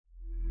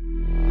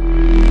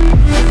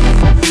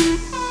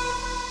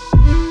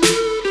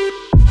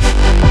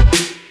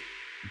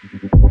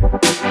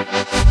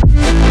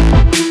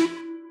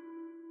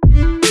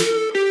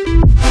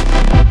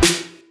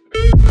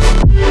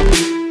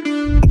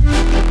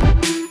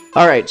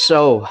All right,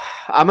 so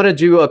I'm going to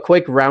do a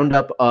quick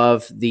roundup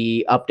of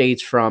the updates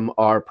from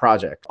our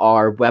project.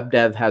 Our web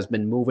dev has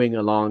been moving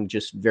along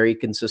just very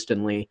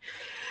consistently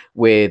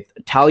with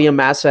Talia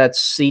Masset's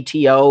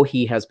CTO.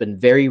 He has been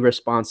very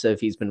responsive.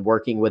 He's been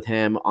working with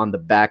him on the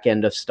back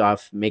end of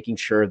stuff, making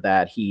sure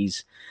that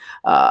he's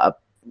uh,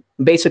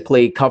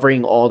 basically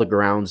covering all the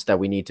grounds that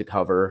we need to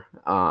cover.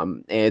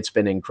 It's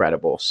been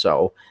incredible.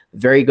 So,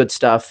 very good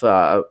stuff.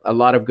 A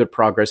lot of good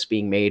progress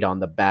being made on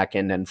the back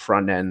end and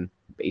front end,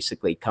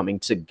 basically coming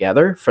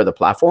together for the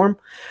platform.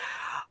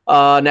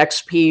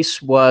 Next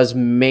piece was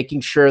making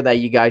sure that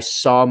you guys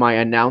saw my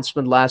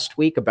announcement last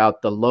week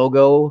about the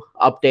logo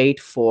update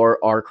for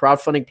our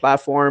crowdfunding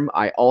platform.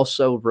 I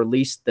also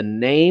released the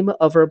name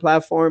of our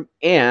platform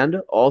and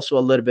also a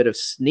little bit of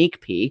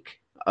sneak peek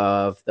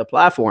of the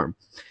platform.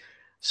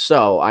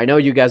 So I know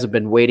you guys have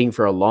been waiting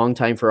for a long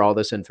time for all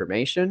this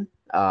information.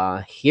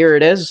 Here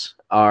it is,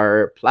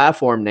 our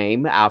platform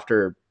name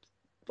after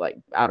like,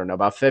 I don't know,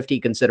 about 50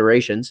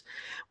 considerations.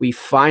 We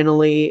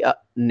finally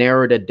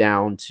narrowed it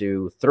down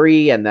to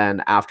three. And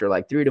then after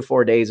like 3 to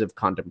 4 days of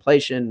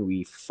contemplation,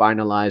 we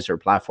finalized our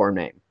platform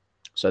name.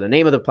 So the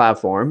name of the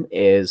platform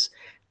is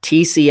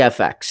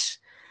TCFX.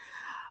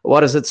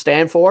 What does it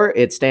stand for?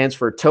 It stands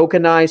for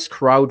Tokenized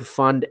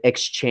Crowdfund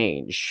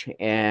Exchange.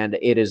 And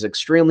it is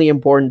extremely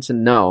important to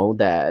know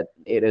that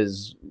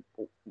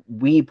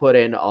we put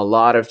in a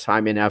lot of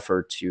time and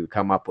effort to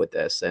come up with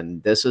this.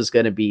 And this is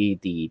going to be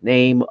the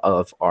name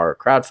of our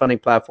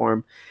crowdfunding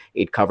platform.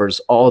 It covers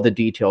all the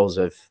details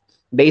of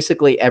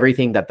basically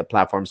everything that the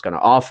platform is going to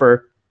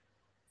offer.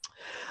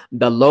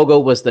 The logo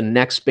was the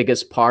next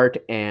biggest part,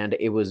 and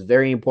it was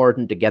very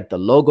important to get the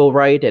logo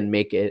right and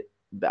make it.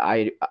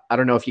 I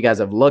don't know if you guys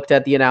have looked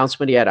at the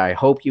announcement yet. I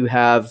hope you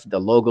have. The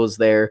logo's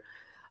there.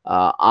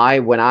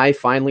 When I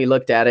finally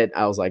looked at it,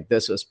 I was like,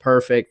 this is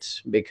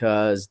perfect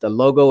because the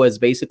logo is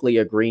basically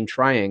a green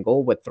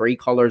triangle with three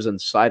colors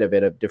inside of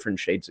it of different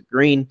shades of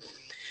green.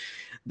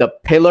 The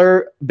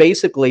pillar,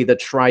 basically, the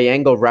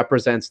triangle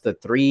represents the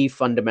three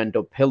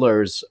fundamental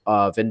pillars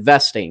of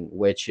investing,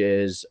 which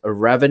is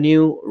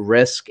revenue,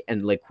 risk,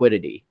 and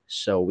liquidity.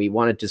 So we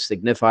wanted to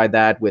signify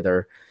that with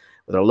our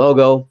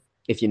logo.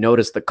 If you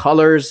notice the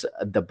colors,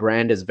 the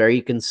brand is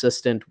very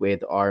consistent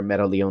with our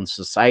Metaleon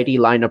Society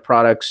line of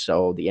products.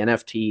 So the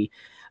NFT,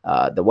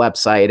 the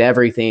website,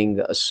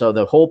 everything. So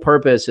the whole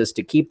purpose is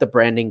to keep the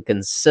branding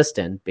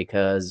consistent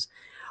because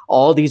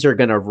all these are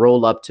going to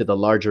roll up to the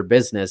larger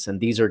business, and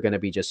these are going to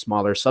be just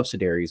smaller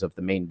subsidiaries of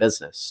the main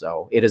business.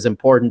 So it is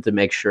important to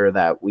make sure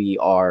that we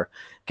are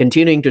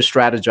continuing to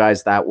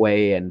strategize that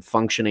way and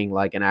functioning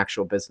like an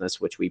actual business,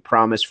 which we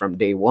promised from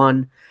day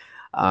one.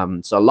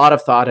 So a lot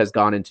of thought has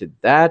gone into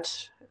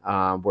that.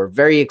 We're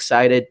very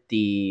excited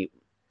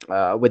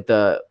with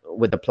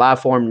the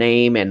platform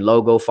name and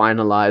logo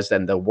finalized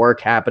and the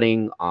work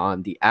happening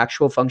on the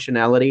actual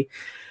functionality.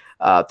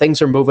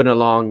 Things are moving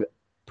along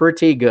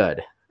pretty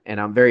good, and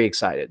I'm very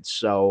excited.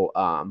 So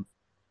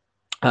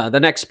the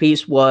next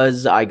piece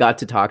was I got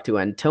to talk to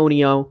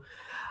Antonio.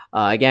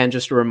 Again,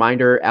 just a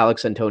reminder,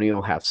 Alex and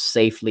Antonio have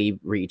safely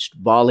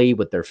reached Bali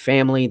with their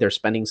family. They're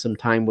spending some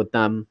time with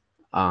them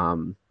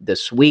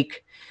this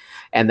week.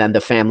 And then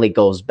the family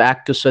goes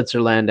back to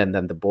Switzerland, and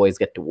then the boys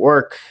get to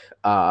work.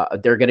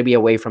 They're going to be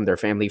away from their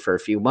family for a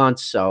few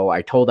months. So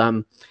I told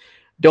them,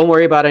 don't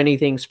worry about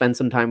anything. Spend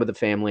some time with the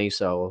family.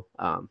 So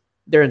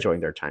they're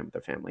enjoying their time with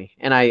their family.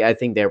 And I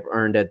think they've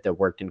earned it. They've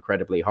worked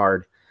incredibly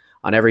hard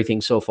on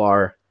everything so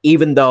far.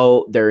 Even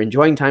though they're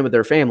enjoying time with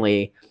their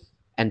family,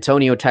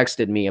 Antonio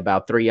texted me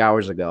about 3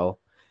 hours ago,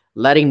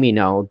 letting me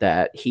know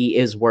that he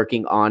is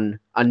working on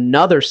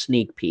another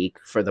sneak peek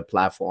for the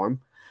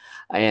platform.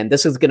 And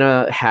this is going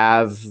to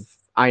have,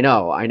 I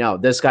know,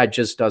 this guy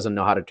just doesn't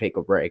know how to take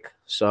a break.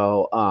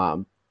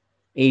 So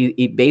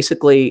he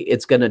basically,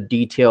 it's going to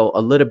detail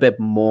a little bit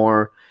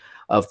more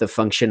of the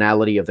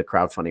functionality of the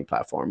crowdfunding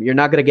platform. You're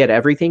not going to get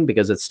everything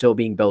because it's still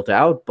being built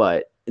out,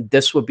 but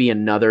this would be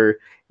another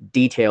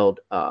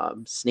detailed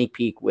sneak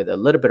peek with a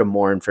little bit of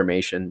more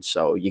information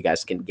so you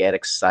guys can get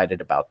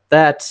excited about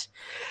that.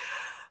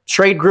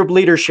 Trade group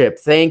leadership.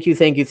 Thank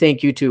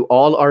you to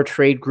all our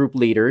trade group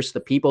leaders, the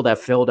people that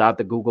filled out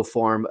the Google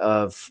form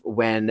of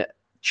when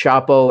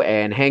Chapo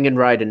and Hang and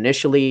Ride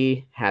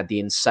initially had the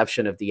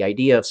inception of the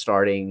idea of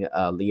starting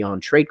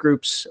Leon trade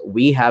groups.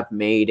 We have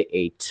made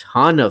a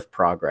ton of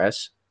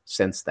progress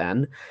since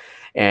then.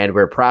 And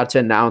we're proud to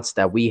announce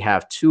that we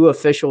have two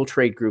official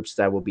trade groups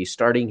that will be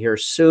starting here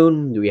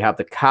soon. We have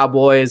the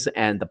Cowboys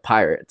and the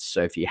Pirates.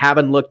 So if you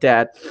haven't looked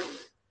at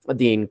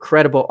the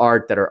incredible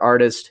art that our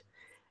artists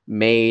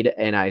made,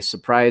 and I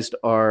surprised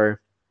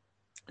our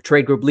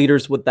trade group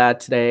leaders with that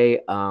today,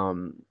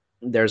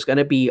 there's going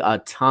to be a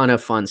ton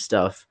of fun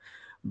stuff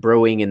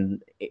brewing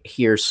in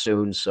here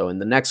soon. So in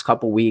the next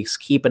couple weeks,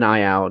 keep an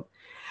eye out.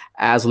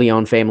 As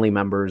Leon family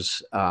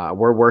members,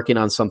 we're working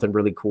on something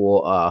really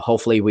cool.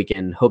 Hopefully we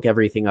can hook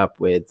everything up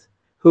with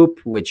Hoop,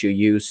 which you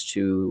use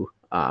to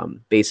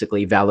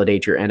basically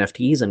validate your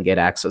NFTs and get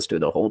access to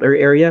the holder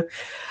area.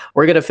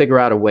 We're going to figure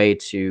out a way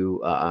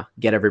to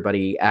get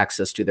everybody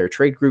access to their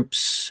trade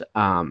groups.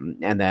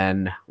 And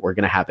then we're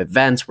going to have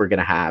events. We're going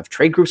to have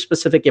trade group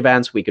specific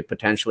events. We could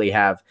potentially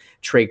have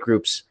trade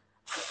groups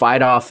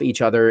fight off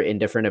each other in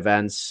different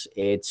events.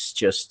 It's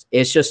just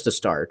a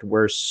start.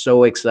 We're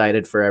so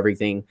excited for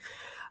everything.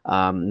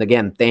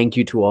 Again, thank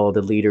you to all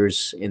the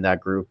leaders in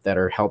that group that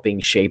are helping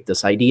shape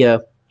this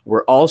idea.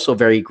 We're also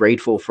very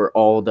grateful for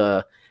all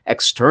the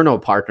external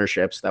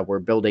partnerships that we're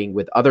building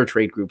with other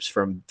trade groups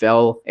from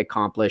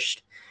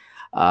well-accomplished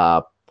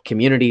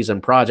communities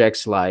and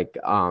projects. Like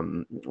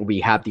we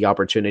had the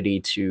opportunity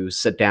to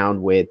sit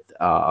down with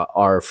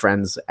our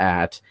friends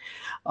at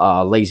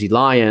Lazy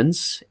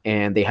Lions,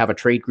 and they have a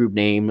trade group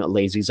named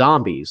Lazy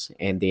Zombies,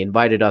 and they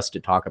invited us to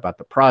talk about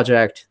the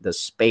project. The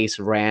space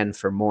ran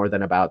for more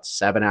than about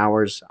 7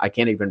 hours. I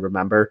can't even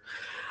remember.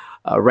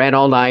 Ran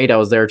all night. I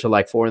was there till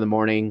like 4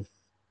 a.m.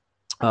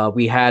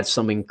 We had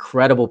some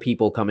incredible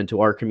people come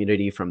into our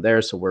community from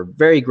there. So we're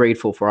very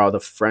grateful for all the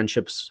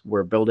friendships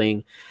we're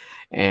building,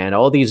 and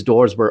all these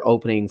doors we're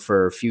opening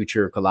for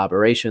future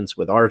collaborations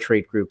with our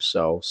trade groups.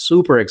 So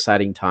super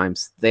exciting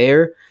times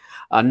there.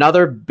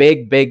 Another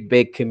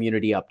big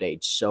community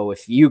update. So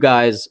if you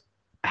guys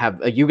have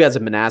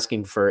been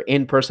asking for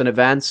in-person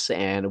events,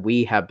 and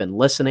we have been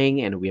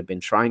listening, and we have been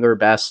trying our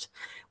best.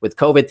 With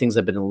COVID, things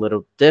have been a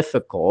little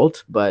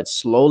difficult, but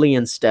slowly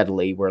and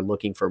steadily, we're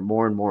looking for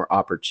more and more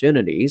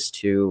opportunities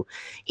to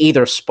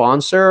either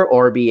sponsor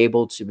or be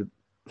able to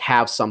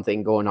have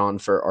something going on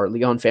for our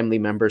Leon family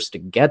members to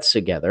get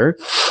together.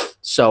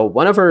 So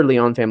one of our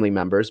Leon family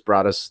members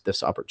brought us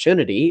this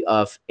opportunity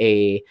of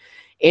a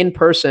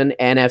in-person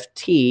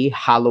NFT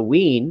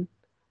Halloween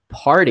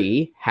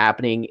party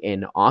happening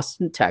in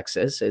Austin,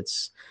 Texas.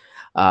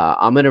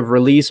 I'm going to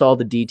release all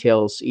the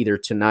details either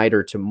tonight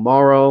or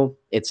tomorrow.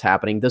 It's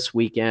happening this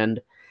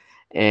weekend.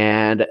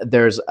 And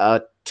there's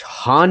a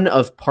ton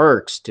of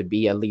perks to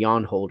be a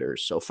Leon holder.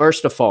 So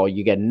first of all,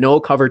 you get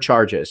no cover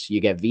charges. You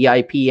get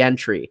VIP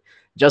entry.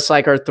 Just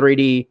like our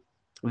 3D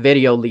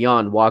video,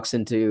 Leon walks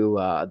into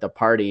the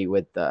party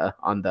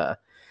on the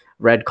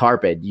red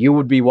carpet. You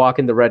would be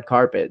walking the red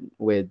carpet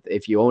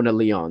if you own a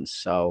Leon.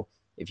 So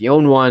if you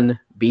own one,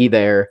 be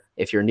there.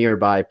 If you're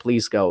nearby,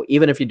 please go.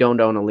 Even if you don't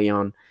own a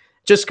Leon,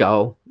 just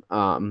go,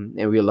 and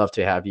we'd love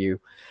to have you.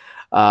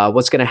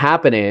 What's going to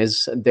happen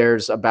is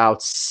there's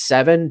about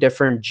 7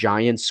 different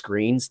giant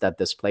screens that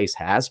this place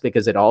has,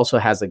 because it also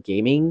has a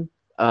gaming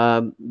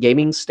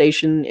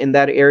station in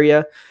that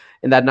area,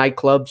 in that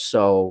nightclub.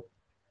 So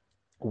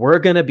we're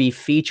going to be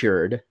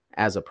featured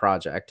as a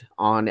project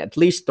on at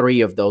least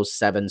 3 of those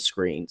 7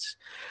 screens.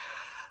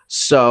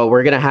 So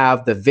we're going to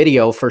have the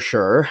video for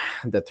sure,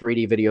 the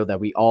 3D video that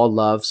we all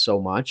love so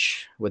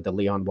much, with the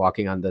Leon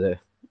walking on the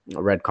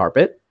red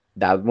carpet.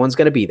 That one's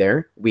going to be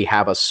there. We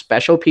have a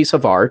special piece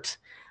of art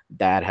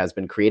that has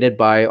been created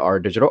by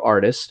our digital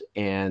artist,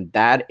 and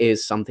that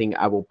is something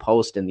I will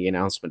post in the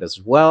announcement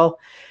as well.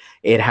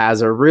 It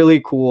has a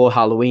really cool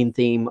Halloween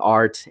theme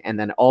art, and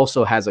then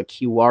also has a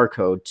QR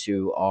code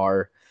to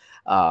our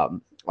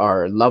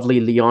lovely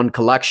Leon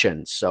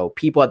collection. So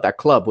people at that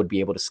club would be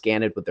able to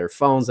scan it with their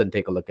phones and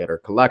take a look at our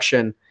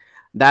collection.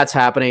 That's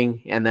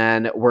happening. And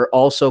then we're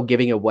also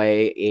giving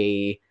away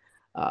a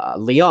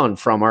Leon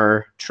from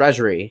our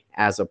treasury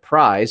as a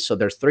prize. So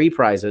there's 3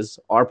 prizes.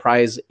 Our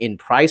prize in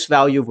price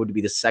value would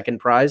be the second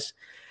prize.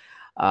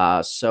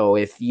 So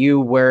if you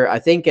wear, I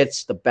think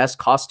it's the best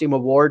costume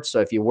award.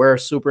 So if you wear a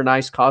super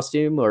nice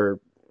costume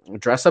or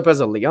dress up as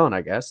a Leon,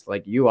 I guess,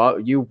 like you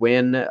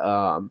win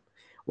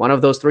one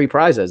of those 3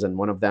 prizes, and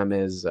one of them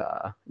is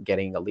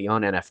getting a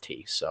Leon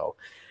NFT. So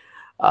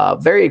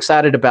very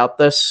excited about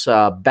this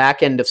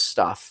back end of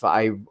stuff.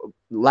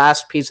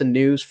 Last piece of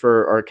news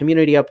for our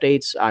community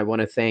updates. I want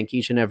to thank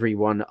each and every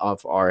one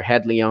of our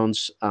head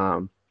Leons.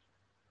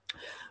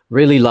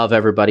 Really love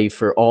everybody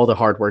for all the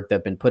hard work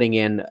they've been putting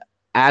in.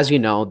 As you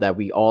know, that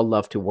we all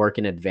love to work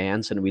in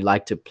advance, and we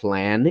like to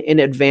plan in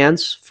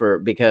advance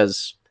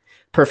because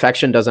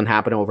perfection doesn't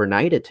happen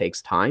overnight. It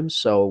takes time.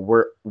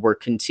 So we're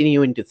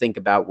continuing to think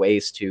about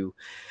ways to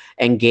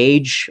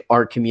engage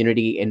our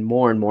community in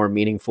more and more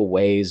meaningful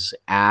ways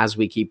as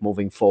we keep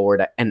moving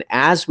forward, and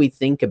as we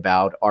think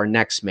about our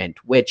next mint,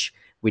 which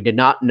we did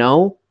not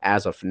know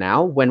as of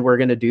now when we're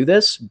going to do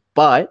this,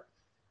 but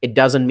it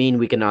doesn't mean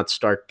we cannot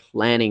start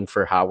planning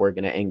for how we're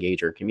going to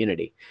engage our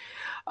community.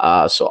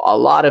 So a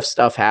lot of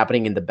stuff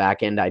happening in the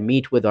back end. I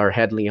meet with our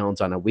head Leons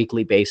on a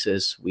weekly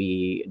basis.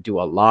 We do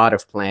a lot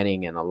of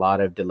planning and a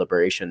lot of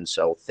deliberation.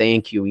 So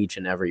thank you, each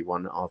and every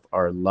one of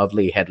our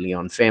lovely head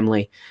Leon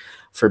family,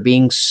 for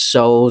being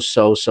so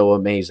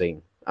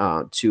amazing,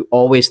 to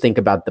always think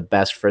about the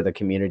best for the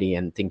community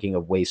and thinking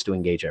of ways to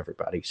engage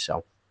everybody.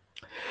 So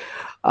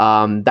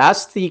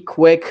that's the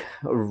quick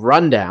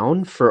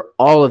rundown for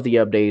all of the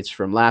updates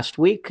from last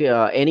week.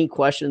 Any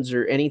questions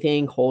or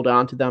anything, hold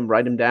on to them,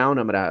 write them down.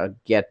 I'm going to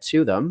get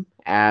to them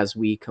as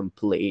we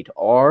complete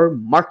our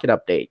market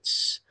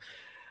updates.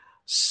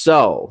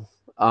 So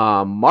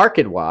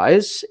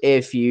Market-wise,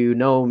 if you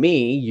know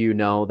me, you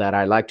know that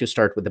I like to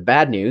start with the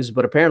bad news,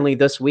 but apparently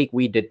this week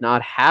we did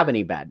not have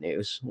any bad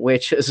news,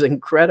 which is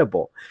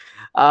incredible.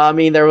 I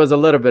mean, there was a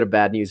little bit of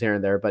bad news here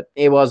and there, but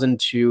it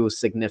wasn't too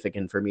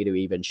significant for me to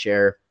even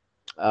share.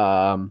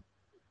 Um,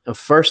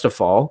 First of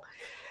all,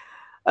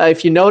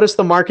 if you notice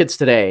the markets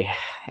today,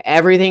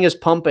 everything is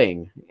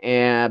pumping.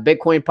 And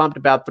Bitcoin pumped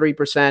about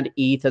 3%,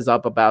 ETH is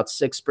up about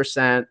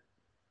 6%.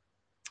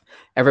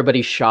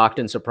 Everybody's shocked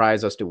and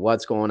surprised as to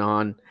what's going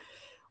on.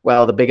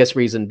 Well, the biggest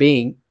reason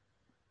being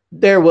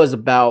there was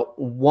about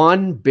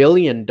 $1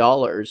 billion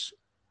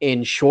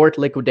in short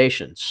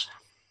liquidations.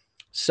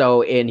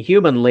 So, in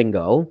human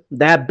lingo,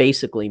 that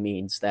basically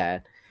means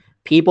that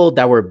people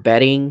that were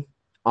betting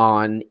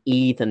on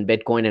ETH and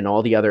Bitcoin and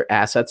all the other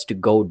assets to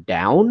go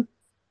down,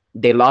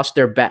 they lost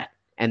their bet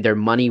and their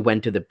money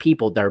went to the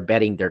people that are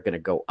betting they're going to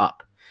go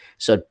up.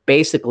 So, it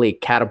basically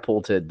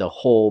catapulted the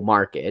whole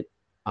market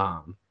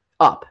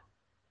up.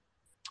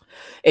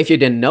 If you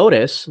didn't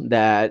notice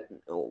that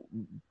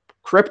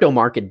crypto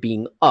market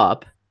being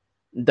up,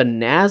 the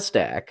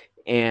NASDAQ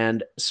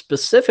and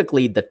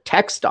specifically the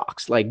tech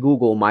stocks like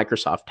Google,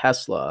 Microsoft,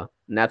 Tesla,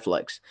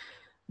 Netflix,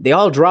 they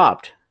all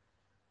dropped.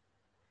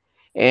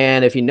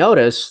 And if you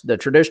notice, the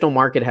traditional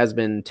market has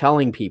been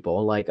telling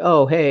people like,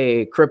 oh,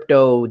 hey,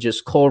 crypto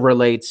just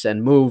correlates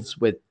and moves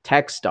with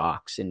tech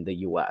stocks in the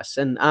US.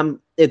 And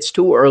it's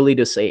too early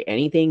to say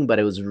anything, but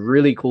it was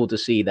really cool to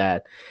see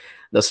that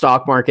the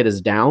stock market is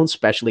down,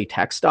 especially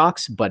tech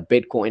stocks, but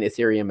Bitcoin,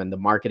 Ethereum, and the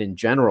market in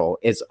general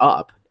is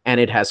up. And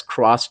it has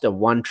crossed a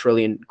 1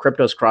 trillion,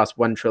 crypto's crossed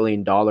 $1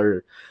 trillion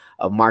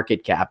of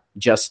market cap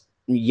just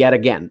yet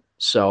again.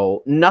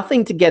 So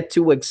nothing to get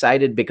too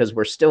excited because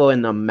we're still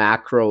in a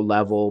macro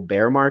level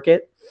bear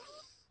market,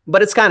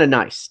 but it's kind of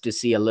nice to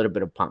see a little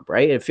bit of pump,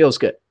 right? It feels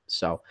good.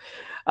 So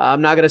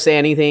I'm not going to say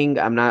anything.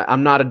 I'm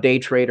not a day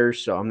trader,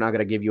 so I'm not going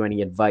to give you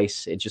any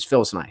advice. It just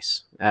feels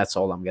nice. That's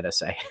all I'm going to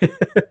say.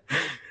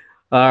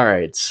 All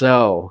right.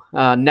 So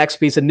next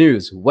piece of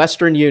news,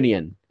 Western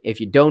Union. If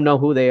you don't know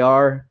who they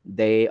are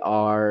they're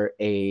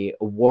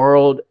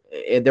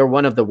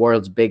one of the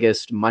world's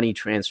biggest money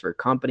transfer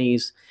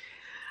companies.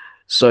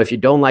 So if you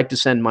don't like to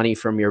send money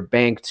from your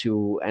bank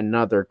to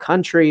another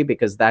country,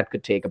 because that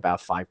could take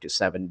about 5 to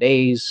 7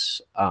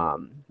 days,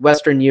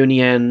 Western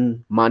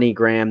Union,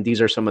 MoneyGram, these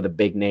are some of the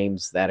big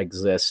names that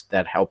exist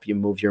that help you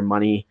move your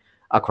money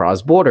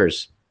across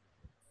borders.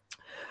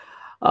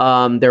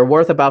 They're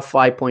worth about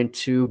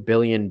 $5.2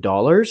 billion.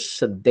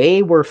 So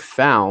they were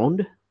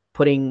found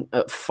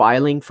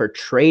filing for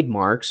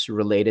trademarks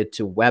related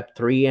to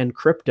Web3 and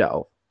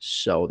crypto.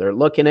 So they're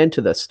looking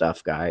into this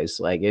stuff, guys.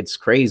 Like, it's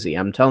crazy.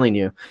 I'm telling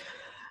you.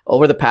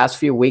 Over the past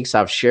few weeks,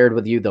 I've shared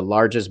with you the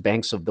largest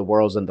banks of the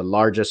world and the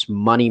largest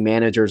money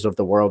managers of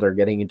the world are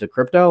getting into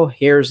crypto.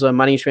 Here's a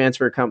money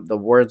transfer the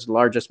world's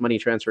largest money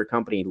transfer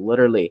company,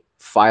 literally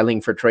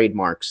filing for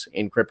trademarks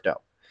in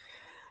crypto.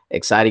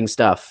 Exciting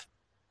stuff.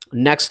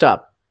 Next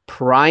up,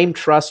 Prime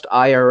Trust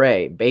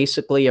IRA,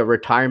 basically a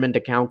retirement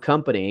account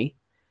company,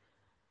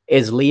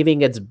 is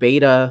leaving its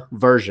beta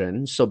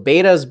version. So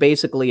beta is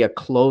basically a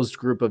closed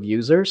group of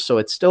users. So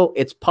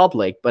it's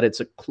public, but it's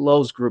a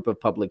closed group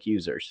of public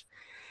users.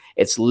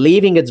 It's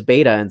leaving its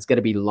beta and it's going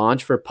to be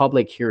launched for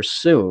public here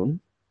soon.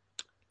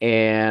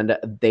 And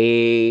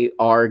they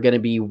are going to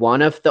be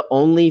one of the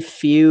only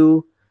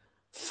few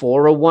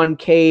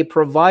 401k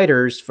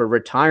providers for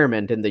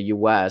retirement in the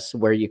US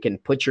where you can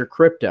put your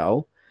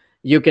crypto,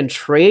 you can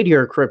trade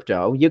your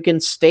crypto, you can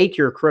stake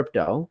your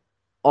crypto,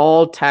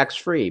 all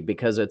tax-free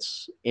because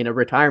it's in a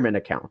retirement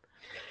account.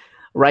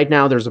 Right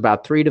now, there's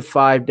about 3 to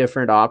 5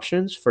 different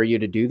options for you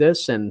to do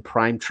this, and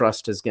Prime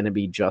Trust is going to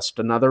be just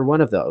another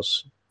one of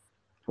those.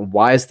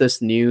 Why is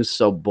this news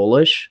so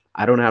bullish?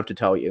 I don't have to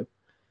tell you.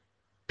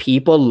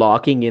 People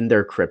locking in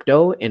their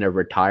crypto in a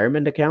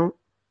retirement account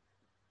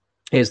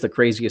is the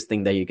craziest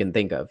thing that you can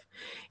think of.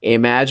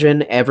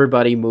 Imagine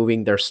everybody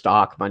moving their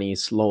stock money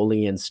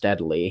slowly and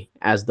steadily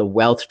as the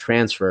wealth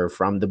transfer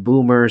from the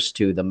boomers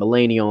to the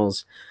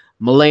millennials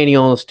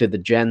to the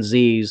Gen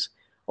Zs.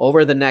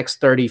 Over the next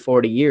 30,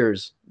 40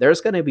 years, there's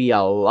going to be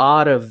a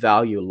lot of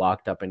value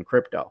locked up in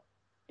crypto.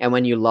 And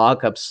when you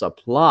lock up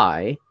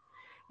supply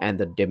and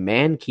the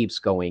demand keeps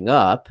going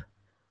up,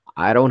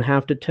 I don't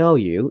have to tell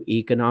you,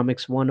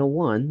 Economics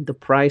 101, the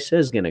price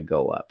is going to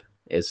go up.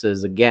 This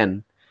is,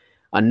 again,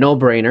 a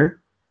no-brainer.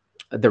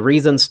 The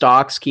reason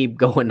stocks keep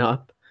going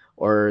up,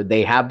 or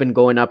they have been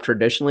going up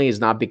traditionally,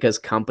 is not because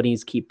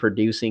companies keep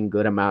producing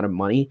good amount of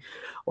money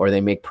or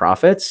they make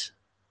profits.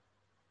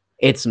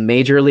 It's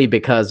majorly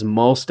because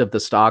most of the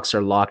stocks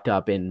are locked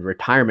up in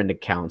retirement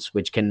accounts,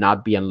 which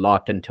cannot be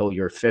unlocked until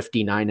you're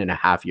 59 and a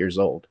half years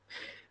old.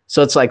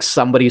 So it's like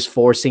somebody's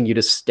forcing you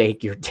to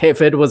stake your,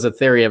 if it was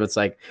Ethereum, it's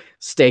like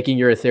staking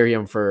your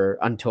Ethereum for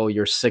until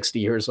you're 60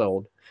 years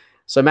old.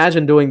 So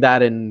imagine doing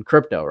that in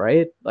crypto,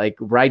 right? Like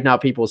right now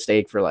people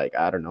stake for like,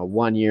 I don't know,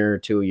 1 year,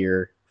 2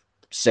 year,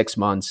 6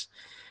 months.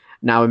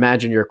 Now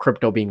imagine your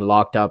crypto being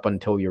locked up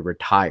until you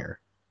retire.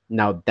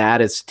 Now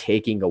that is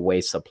taking away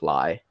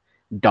supply.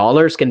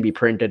 Dollars can be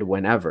printed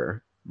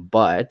whenever,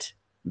 but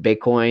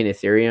Bitcoin,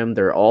 Ethereum,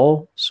 they're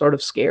all sort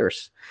of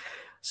scarce.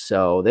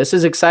 So this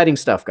is exciting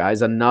stuff,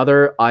 guys.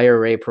 Another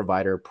IRA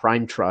provider,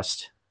 Prime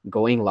Trust,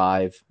 going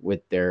live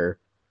with their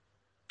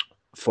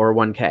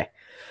 401k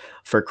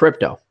for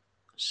crypto.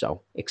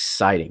 So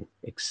exciting,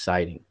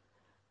 exciting.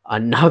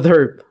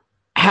 Another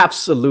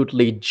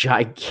absolutely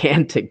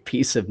gigantic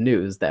piece of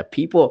news that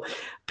people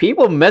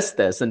missed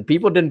this, and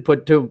people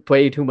didn't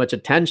pay too much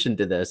attention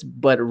to this,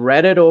 but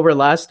Reddit over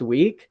last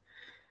week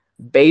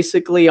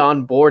basically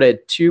onboarded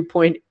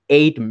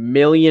 2.8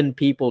 million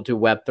people to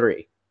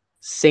Web3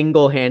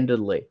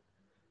 single-handedly.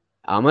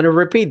 I'm going to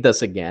repeat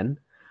this again.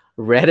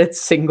 Reddit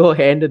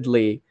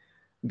single-handedly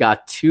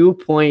got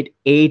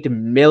 2.8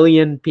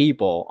 million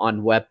people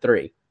on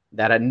Web3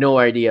 that had no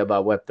idea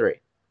about Web3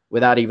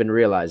 without even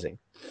realizing.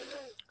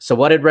 So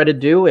what did Reddit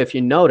do? If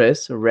you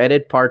notice,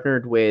 Reddit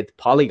partnered with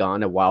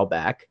Polygon a while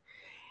back,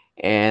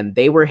 and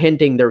they were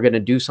hinting they're going to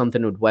do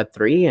something with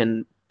Web3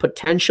 and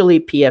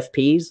potentially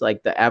PFPs,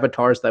 like the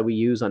avatars that we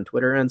use on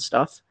Twitter and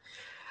stuff.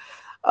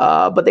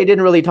 But they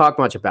didn't really talk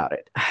much about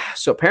it.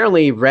 So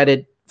apparently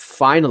Reddit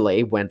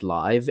finally went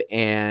live,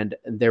 and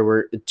there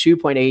were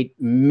 2.8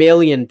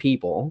 million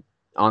people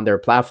on their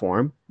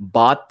platform,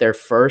 bought their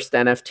first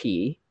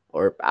NFT,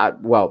 or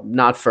well,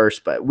 not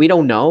first, but we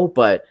don't know,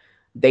 but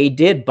they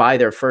did buy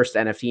their first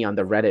NFT on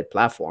the Reddit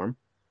platform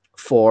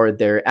for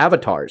their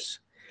avatars,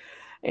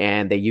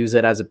 and they use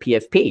it as a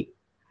PFP.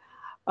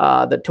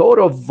 The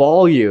total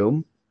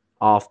volume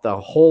of the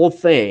whole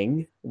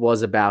thing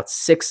was about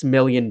 $6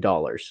 million,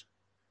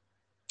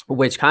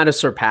 which kind of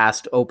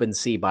surpassed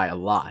OpenSea by a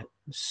lot.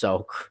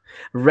 So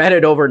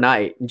Reddit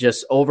overnight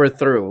just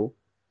overthrew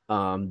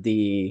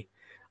the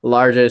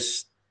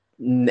largest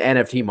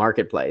NFT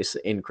marketplace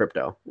in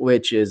crypto,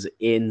 which is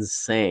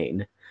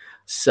insane.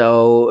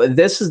 So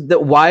this is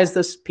why is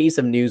this piece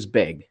of news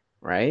big,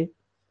 right?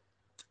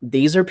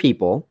 These are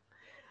people,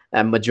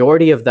 a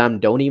majority of them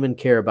don't even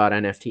care about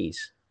NFTs.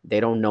 They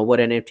don't know what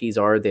NFTs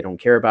are. They don't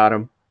care about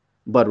them.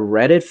 But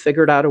Reddit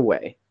figured out a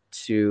way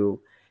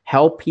to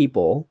help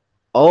people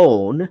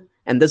own,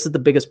 and this is the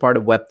biggest part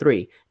of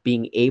Web3,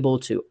 being able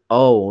to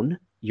own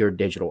your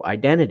digital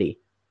identity.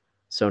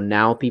 So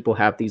now people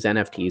have these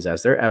NFTs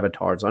as their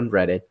avatars on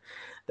Reddit.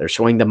 They're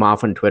showing them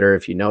off on Twitter.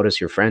 If you notice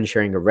your friend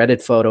sharing a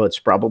Reddit photo, it's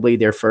probably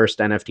their first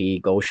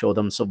NFT. Go show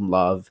them some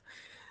love.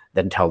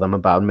 Then tell them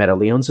about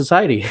Metaleon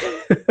Society.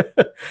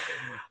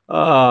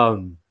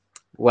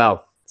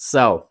 Well,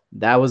 so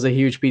that was a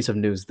huge piece of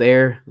news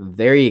there.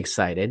 Very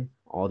excited.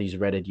 All these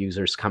Reddit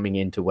users coming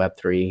into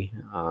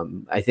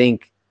Web3. I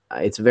think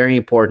it's very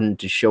important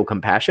to show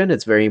compassion.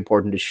 It's very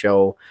important to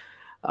show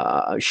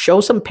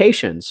some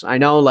patience. I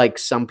know, like,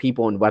 some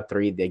people in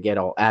Web3, they get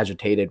all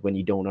agitated when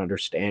you don't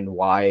understand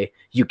why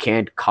you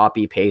can't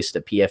copy paste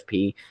a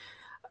PFP.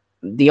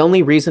 The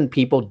only reason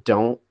people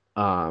don't,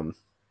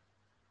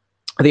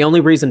 the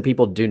only reason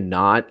people do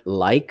not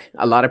like,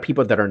 a lot of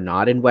people that are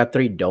not in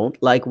Web3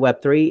 don't like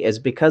Web3 is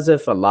because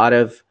of a lot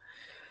of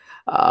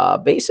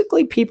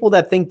basically people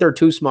that think they're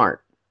too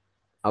smart.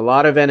 A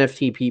lot of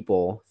NFT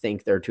people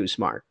think they're too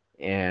smart.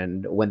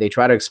 And when they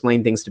try to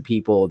explain things to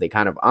people, they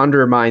kind of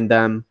undermine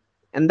them.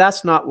 And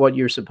that's not what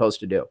you're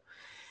supposed to do.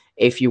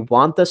 If you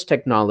want this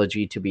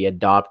technology to be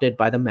adopted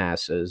by the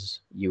masses,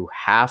 you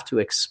have to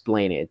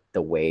explain it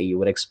the way you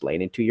would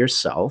explain it to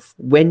yourself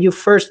when you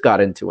first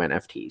got into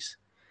NFTs.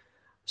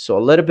 So a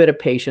little bit of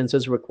patience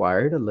is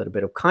required. A little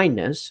bit of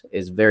kindness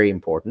is very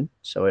important.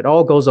 So it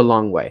all goes a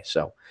long way.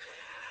 So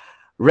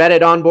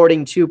Reddit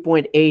onboarding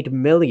 2.8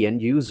 million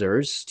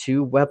users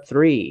to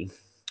Web3.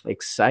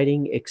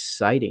 Exciting,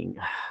 exciting.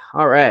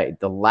 All right,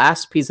 the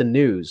last piece of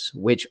news,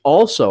 which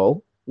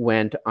also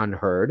went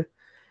unheard,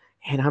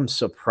 and I'm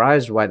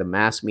surprised why the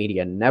mass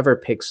media never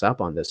picks up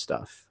on this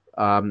stuff.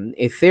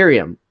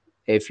 Ethereum,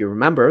 if you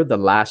remember, the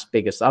last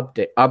biggest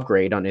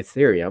upgrade on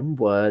Ethereum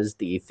was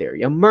the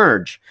Ethereum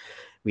merge.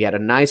 We had a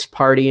nice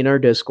party in our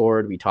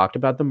Discord. We talked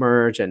about the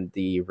merge and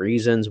the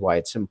reasons why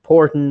it's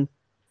important.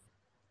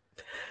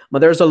 But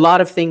there's a lot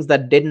of things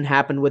that didn't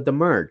happen with the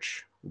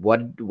merge.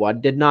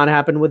 What did not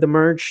happen with the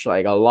merge?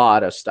 Like a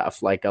lot of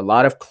stuff, like a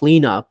lot of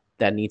cleanup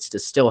that needs to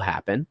still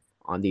happen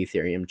on the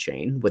Ethereum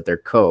chain with their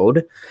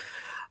code.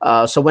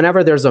 So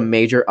whenever there's a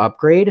major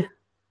upgrade,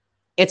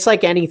 it's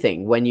like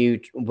anything. When you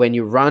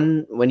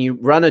run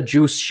a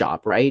juice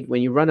shop, right?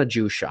 When you run a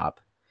juice shop,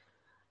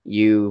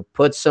 you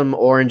put some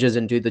oranges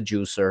into the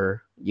juicer,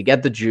 you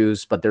get the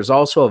juice, but there's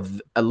also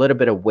a little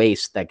bit of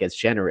waste that gets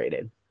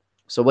generated.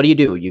 So what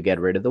do? You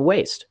get rid of the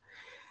waste.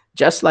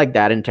 Just like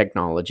that in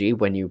technology,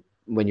 when you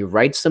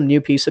write some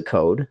new piece of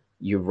code,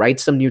 you write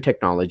some new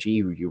technology,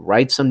 you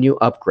write some new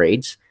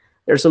upgrades,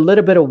 there's a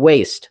little bit of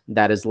waste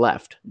that is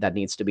left that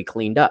needs to be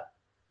cleaned up.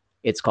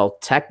 It's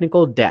called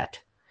technical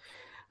debt.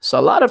 So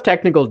a lot of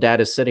technical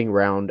debt is sitting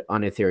around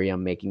on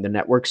Ethereum, making the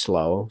network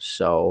slow.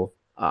 So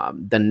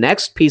the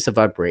next piece of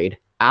upgrade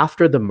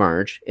after the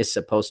merge is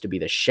supposed to be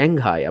the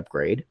Shanghai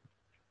upgrade.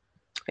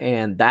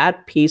 And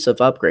that piece of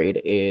upgrade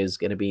is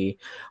going to be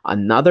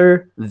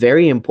another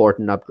very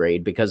important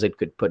upgrade because it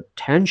could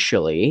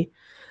potentially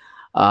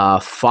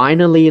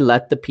Finally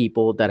let the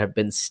people that have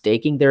been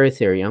staking their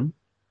Ethereum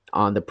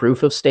on the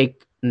proof of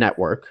stake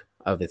network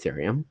of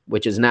Ethereum,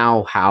 which is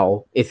now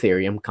how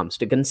Ethereum comes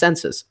to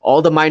consensus.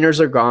 All the miners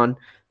are gone.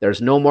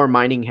 There's no more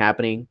mining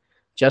happening.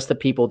 Just the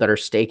people that are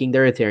staking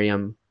their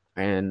Ethereum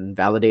and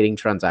validating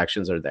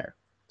transactions are there.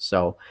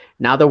 So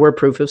now that we're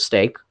proof of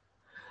stake,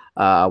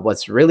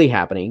 what's really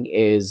happening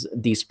is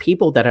these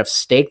people that have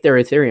staked their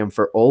Ethereum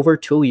for over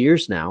 2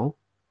 years now,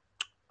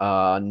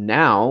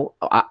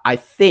 I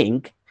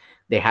think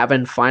they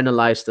haven't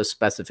finalized the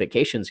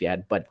specifications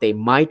yet, but they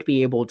might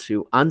be able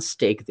to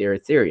unstake their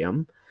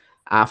Ethereum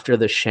after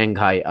the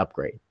Shanghai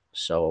upgrade.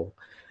 So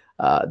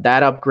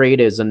that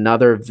upgrade is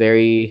another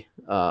very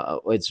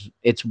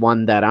it's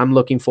one that I'm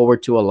looking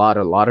forward to a lot.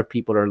 A lot of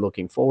people are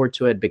looking forward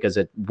to it because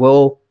it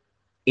will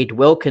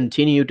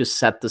continue to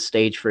set the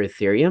stage for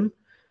Ethereum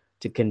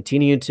to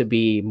continue to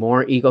be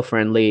more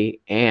eco-friendly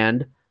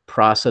and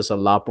process a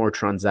lot more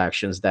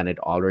transactions than it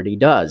already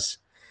does.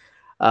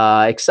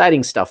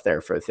 Exciting stuff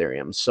there for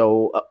Ethereum.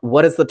 So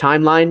what is the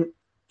timeline?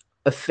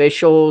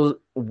 Official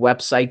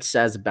website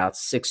says about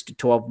 6 to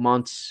 12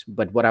 months,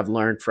 but what I've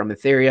learned from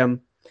Ethereum,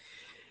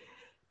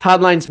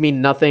 timelines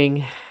mean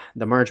nothing.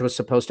 The merge was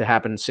supposed to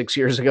happen 6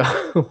 years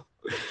ago.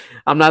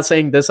 I'm not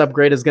saying this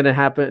upgrade is going to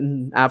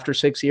happen after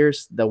 6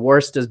 years. The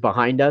worst is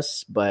behind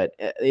us, but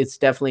it's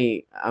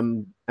definitely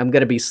I'm going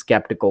to be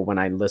skeptical when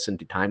I listen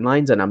to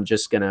timelines, and I'm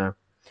just going to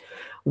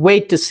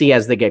wait to see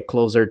as they get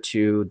closer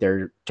to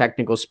their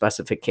technical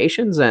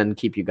specifications and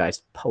keep you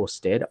guys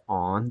posted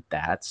on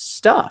that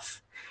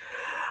stuff.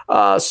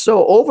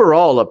 So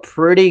overall, a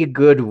pretty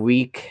good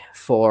week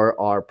for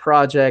our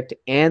project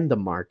and the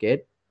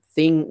market.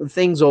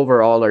 Things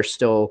overall are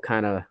still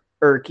kind of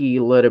irky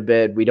a little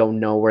bit. We don't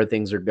know where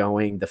things are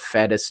going. The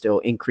Fed is still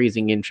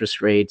increasing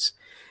interest rates.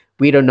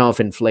 We don't know if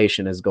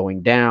inflation is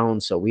going down,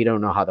 so we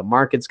don't know how the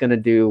market's going to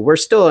do. We're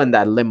still in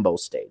that limbo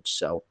stage.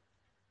 So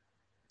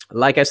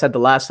like I said the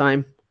last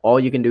time, all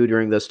you can do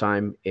during this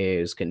time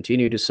is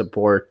continue to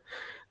support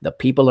the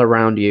people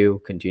around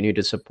you, continue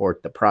to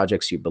support the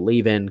projects you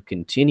believe in,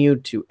 continue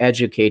to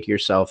educate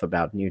yourself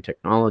about new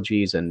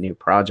technologies and new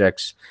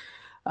projects.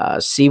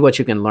 See what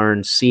you can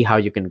learn, see how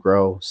you can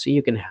grow,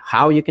 see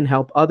how you can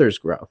help others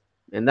grow.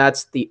 And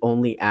that's the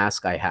only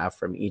ask I have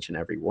from each and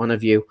every one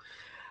of you.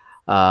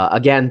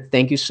 Again,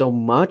 thank you so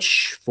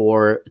much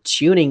for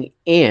tuning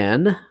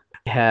in.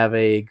 Have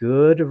a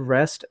good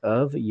rest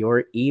of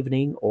your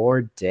evening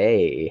or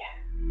day.